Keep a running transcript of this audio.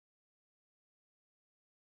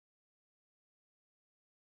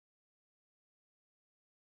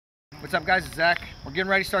What's up guys, it's Zach. We're getting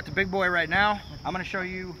ready to start the big boy right now. I'm going to show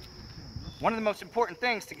you one of the most important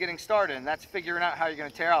things to getting started, and that's figuring out how you're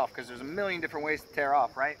going to tear off, because there's a million different ways to tear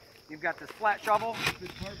off, right? You've got this flat shovel,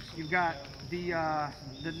 you've got the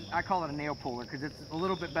I call it a nail puller because it's a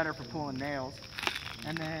little bit better for pulling nails,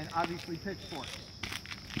 and then obviously pitchforks.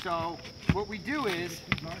 So what we do is,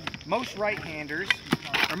 most right-handers,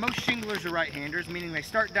 or most shinglers are right-handers, meaning they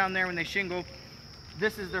start down there when they shingle.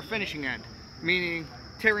 This is their finishing end, meaning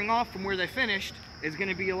tearing off from where they finished is going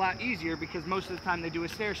to be a lot easier because most of the time they do a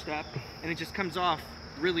stair step and it just comes off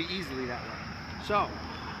really easily that way. So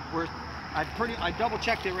I double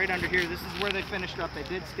checked it right under here. This is where they finished up. They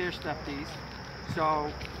did stair step these.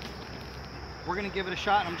 So we're going to give it a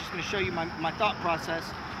shot, and I'm just going to show you my thought process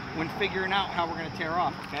when figuring out how we're going to tear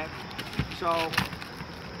off, okay? So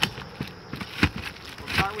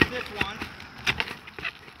we'll start with this one.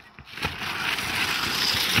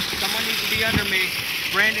 Someone needs to be under me.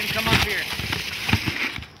 Brandon, come up here.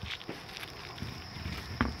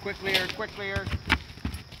 Quickly here, quickly here.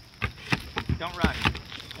 Don't rush.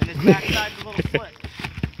 And this back side's a little slick.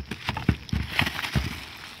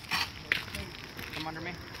 Come under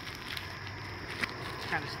me. Just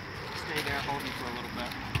kind of stay there, hold me for a little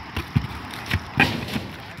bit.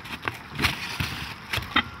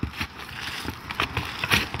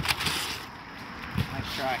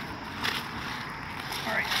 Nice try.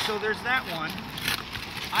 Alright, so there's that one.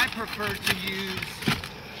 I prefer to use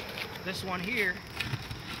this one here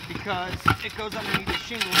because it goes underneath the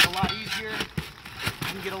shingles a lot easier. You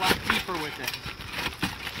can get a lot deeper with it.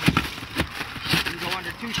 You can go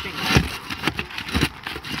under two shingles.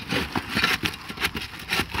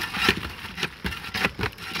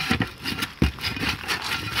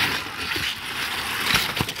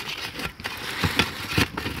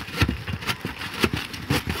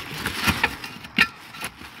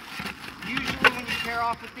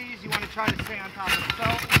 Off with these, you want to try to stay on top of the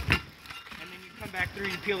felt, and then you come back through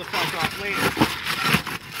and peel the felt off later.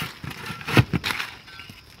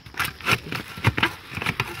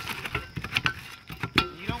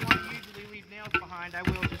 You don't want to usually leave nails behind. I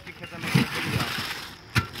will, just because I'm making a video.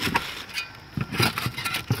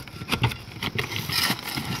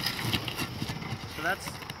 So that's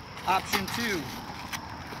option 2.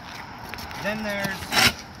 Then there's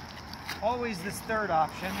always this third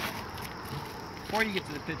option. Before you get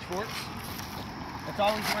to the pitchforks, it's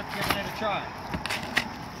always worth giving it a try.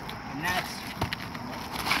 And that's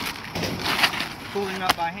pulling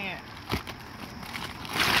up by hand.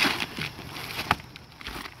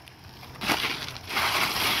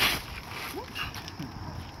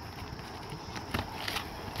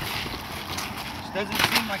 This doesn't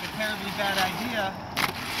seem like a terribly bad idea.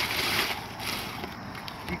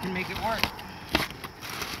 You can make it work.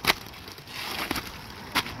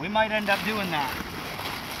 We might end up doing that.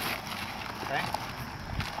 Okay?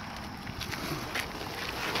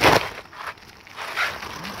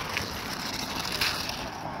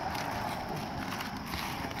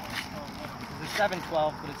 It's a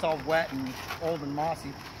 712, but it's all wet and old and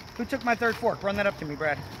mossy. Who took my third fork? Run that up to me,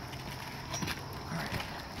 Brad. All right.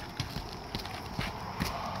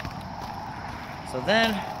 So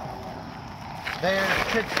then, there's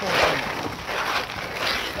pitchfork.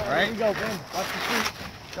 All right, here you go, Ben. Watch the feet.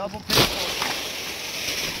 Double pitchfork.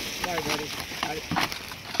 Sorry, buddy.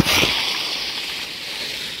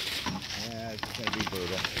 Yeah, it's going to be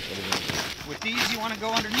brutal. With these, you want to go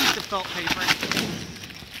underneath the felt paper.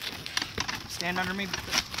 Stand under me,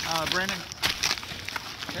 Brandon.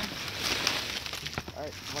 Okay. All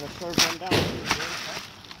right, I'm going to serve one down. Okay.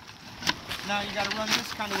 Now you got to run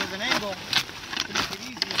this kind of with an angle to make it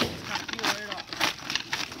easy. Just kind of peel right off.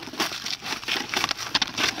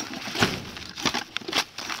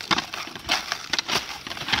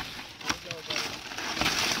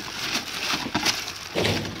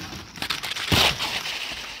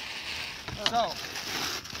 So,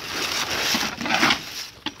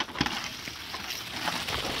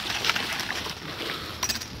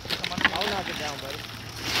 I'll knock it down, buddy.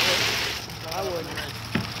 I would.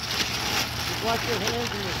 Just watch your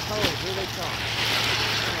hands and your toes. Here they come.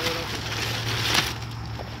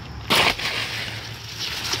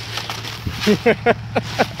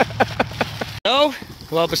 So,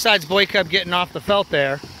 well, besides Boy Cub getting off the felt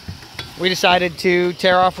there, we decided to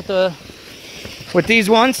tear off with these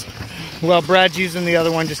ones. Well, Brad's using the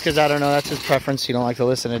other one just because, I don't know, that's his preference. He don't like to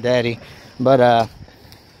listen to Daddy. But,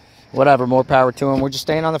 whatever, more power to him. We're just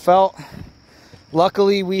staying on the felt.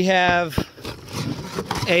 Luckily, we have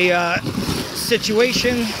a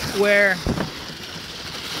situation where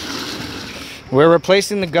we're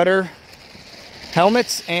replacing the gutter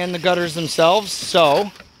helmets and the gutters themselves.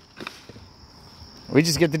 So, we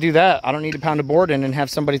just get to do that. I don't need to pound a board in and have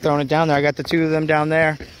somebody throwing it down there. I got the two of them down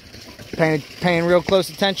there paying real close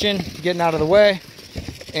attention, getting out of the way,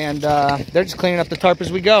 and they're just cleaning up the tarp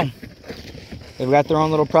as we go. They've got their own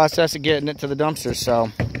little process of getting it to the dumpsters, so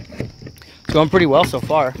it's going pretty well so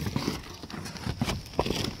far.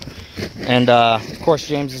 And of course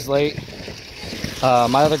James is late.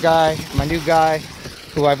 My other guy, my new guy,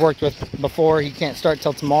 who I've worked with before, he can't start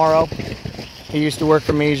till tomorrow. He used to work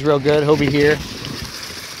for me, he's real good, he'll be here.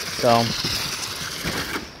 So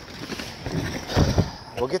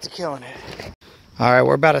we'll get to killing it. All right,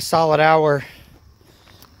 we're about a solid hour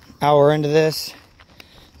into this.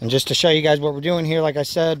 And just to show you guys what we're doing here, like I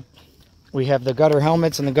said, we have the gutter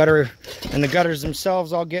helmets and the gutters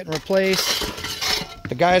themselves all getting replaced.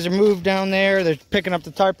 The guys are moved down there. They're picking up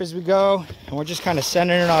the tarp as we go, and we're just kind of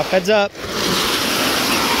sending it off. Heads up.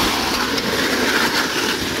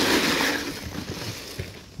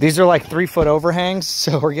 These are like 3-foot overhangs,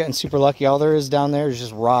 so we're getting super lucky. All there is down there is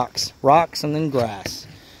just rocks and then grass.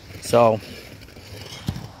 So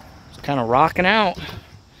it's kind of rocking out.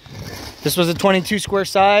 This was a 22 square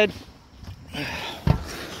side.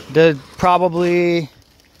 Did probably,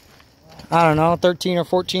 I don't know, 13 or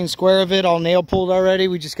 14 square of it, all nail pulled already.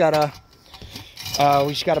 We just gotta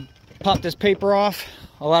pop this paper off.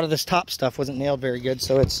 A lot of this top stuff wasn't nailed very good,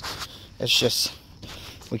 so it's just,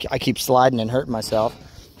 I keep sliding and hurting myself.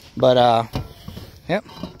 But yep,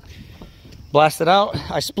 blast it out.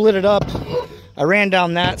 I split it up. I ran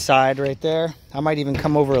down that side right there. I might even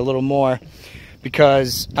come over a little more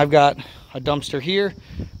because I've got a dumpster here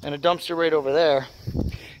and a dumpster right over there.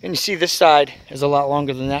 And you see this side is a lot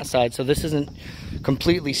longer than that side, so this isn't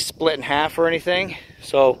completely split in half or anything.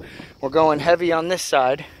 So we're going heavy on this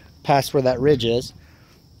side, past where that ridge is.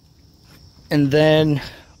 And then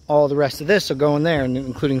all the rest of this will go in there, and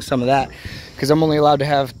including some of that, because I'm only allowed to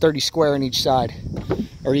have 30 square on each side,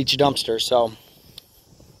 or each dumpster. So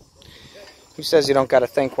who says you don't got to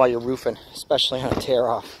think while you're roofing, especially on a tear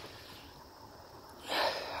off?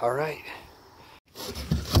 All right.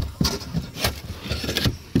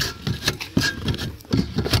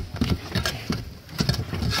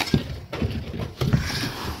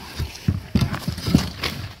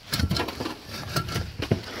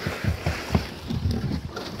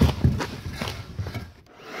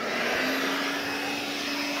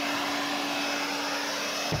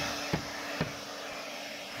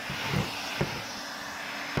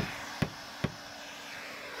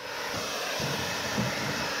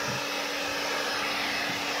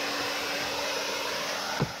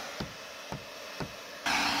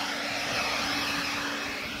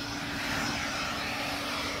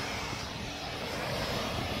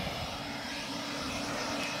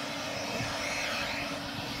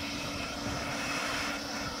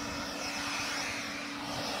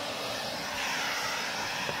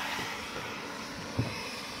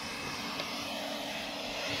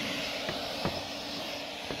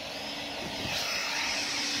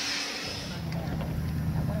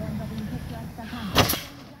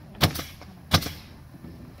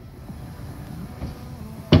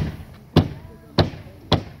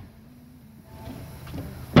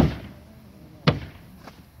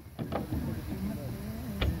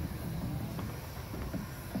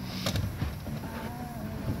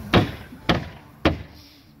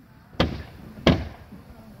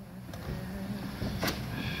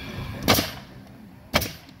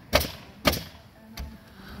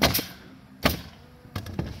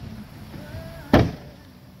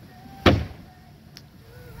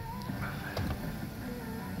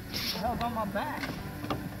 hell's on my back?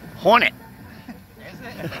 Hornet. Is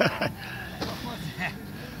it? What's that?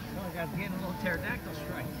 Oh, I got getting a little pterodactyl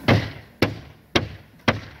strike.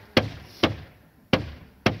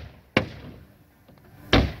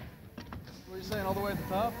 What are you saying, all the way at the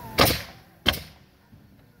top?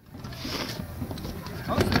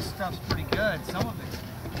 Most of this stuff's pretty good. Some of it's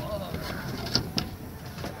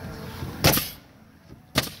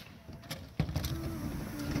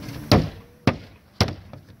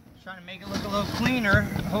trying to make it look a little cleaner.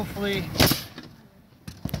 Hopefully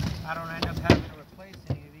I don't end up having to replace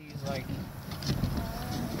any of these. Like,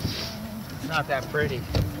 it's not that pretty.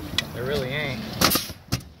 It really ain't.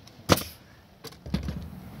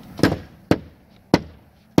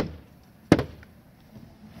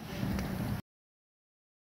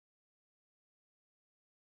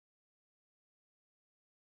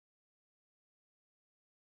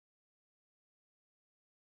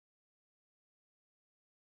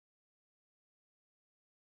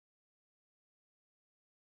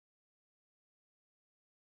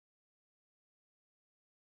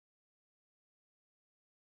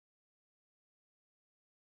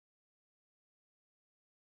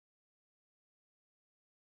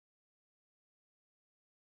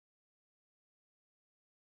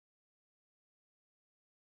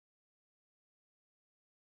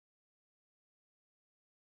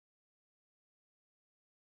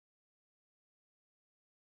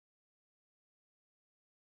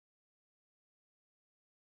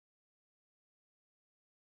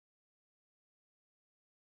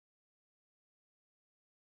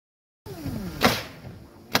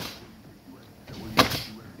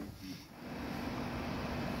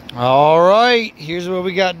 All right, here's what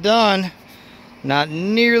we got done. Not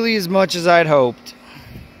nearly as much as I'd hoped.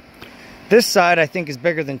 This side I think is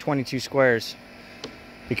bigger than 22 squares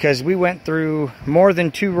because we went through more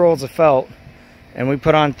than 2 rolls of felt and we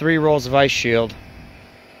put on 3 rolls of ice shield.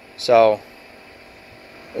 So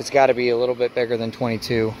it's got to be a little bit bigger than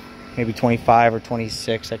 22, maybe 25 or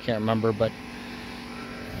 26, I can't remember, but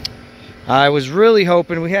I was really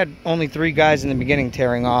hoping. We had only 3 guys in the beginning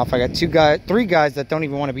tearing off. I got 3 guys that don't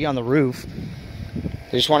even want to be on the roof.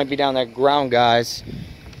 They just want to be down there, ground guys.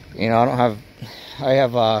 You know, I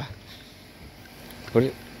have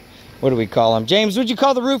what do we call them? James, what'd you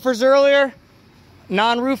call the roofers earlier?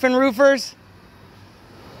 Non-roofing roofers?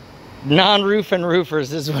 Non-roofing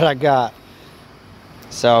roofers is what I got.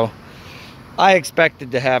 So I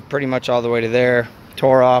expected to have pretty much all the way to there,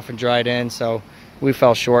 tore off and dried in, so we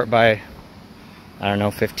fell short by, I don't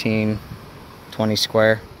know, 15, 20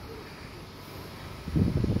 square.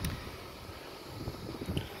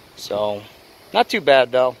 So, not too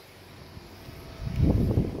bad though.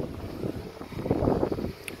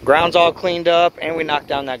 Ground's all cleaned up, and we knocked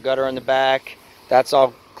down that gutter in the back. That's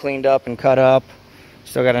all cleaned up and cut up.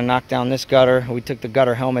 Still got to knock down this gutter. We took the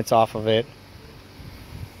gutter helmets off of it.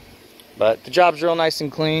 But the job's real nice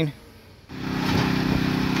and clean.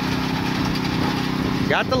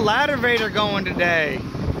 Got the ladder vader going today.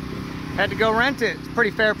 Had to go rent it. It's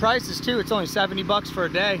pretty fair prices too. It's only 70 bucks for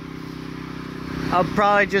a day. I'll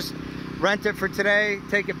probably just rent it for today,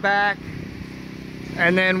 take it back,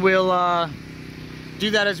 and then we'll do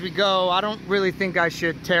that as we go. I don't really think I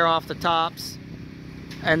should tear off the tops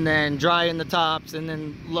and then dry in the tops and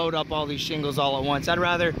then load up all these shingles all at once. I'd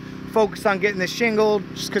rather focus on getting this shingled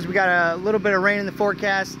just because we got a little bit of rain in the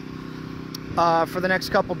forecast for the next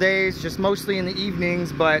couple days, just mostly in the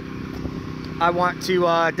evenings. But I want to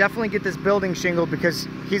definitely get this building shingled because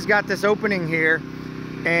he's got this opening here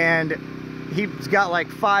and he's got like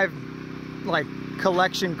 5 like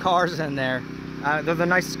collection cars in there. They're the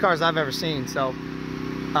nicest cars I've ever seen. So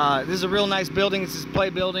this is a real nice building. It's his play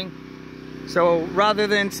building. So rather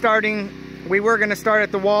than we were going to start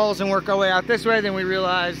at the walls and work our way out this way, then we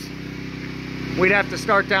realized we'd have to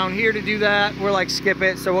start down here to do that. We're like, skip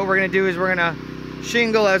it. So what we're going to do is we're going to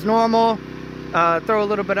shingle as normal, throw a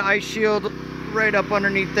little bit of ice shield right up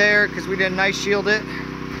underneath there because we didn't ice shield it,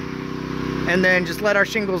 and then just let our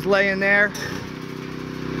shingles lay in there,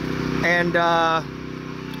 and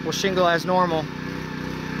we'll shingle as normal.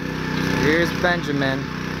 Here's Benjamin.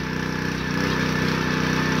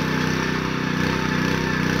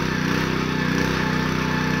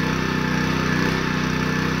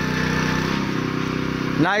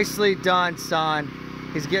 Nicely done, son.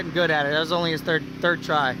 He's getting good at it. That was only his third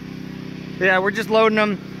try. Yeah, we're just loading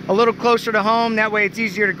them a little closer to home. That way it's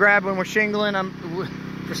easier to grab when we're shingling.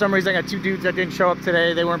 For some reason, I got 2 dudes that didn't show up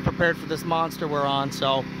today. They weren't prepared for this monster we're on,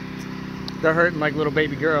 so they're hurting like little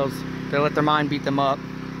baby girls. They let their mind beat them up.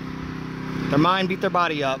 Their mind beat their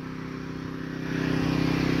body up.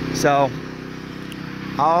 So,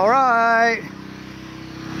 all right.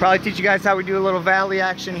 Probably teach you guys how we do a little valley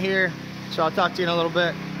action here. So I'll talk to you in a little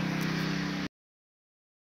bit.